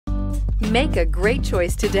Make a great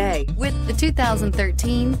choice today with the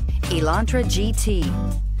 2013 Elantra GT.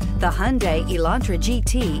 The Hyundai Elantra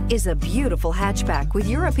GT is a beautiful hatchback with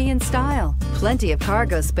European style. Plenty of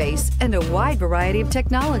cargo space and a wide variety of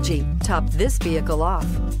technology top this vehicle off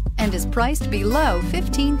and is priced below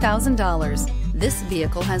 $15,000. This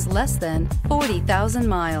vehicle has less than 40,000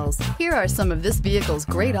 miles. Here are some of this vehicle's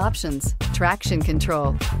great options: traction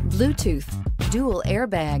control, Bluetooth, dual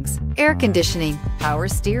airbags, air conditioning, power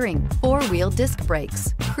steering, four-wheel disc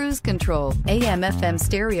brakes, cruise control, AM/FM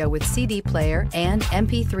stereo with CD player and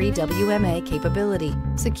MP3 WMA capability,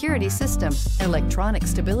 security system, electronic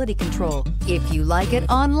stability control. If you like it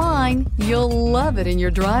online, you'll love it in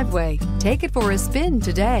your driveway. Take it for a spin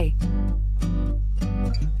today.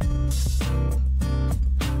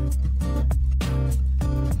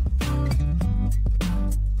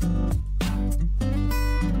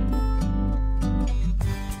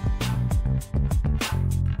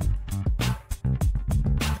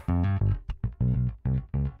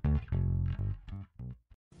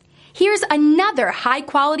 Here's another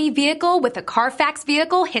high-quality vehicle with a CAR FAX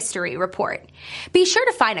vehicle history report. Be sure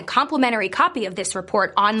to find a complimentary copy of this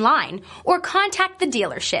report online or contact the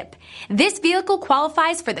dealership. This vehicle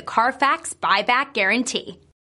qualifies for the CAR FAX buyback guarantee.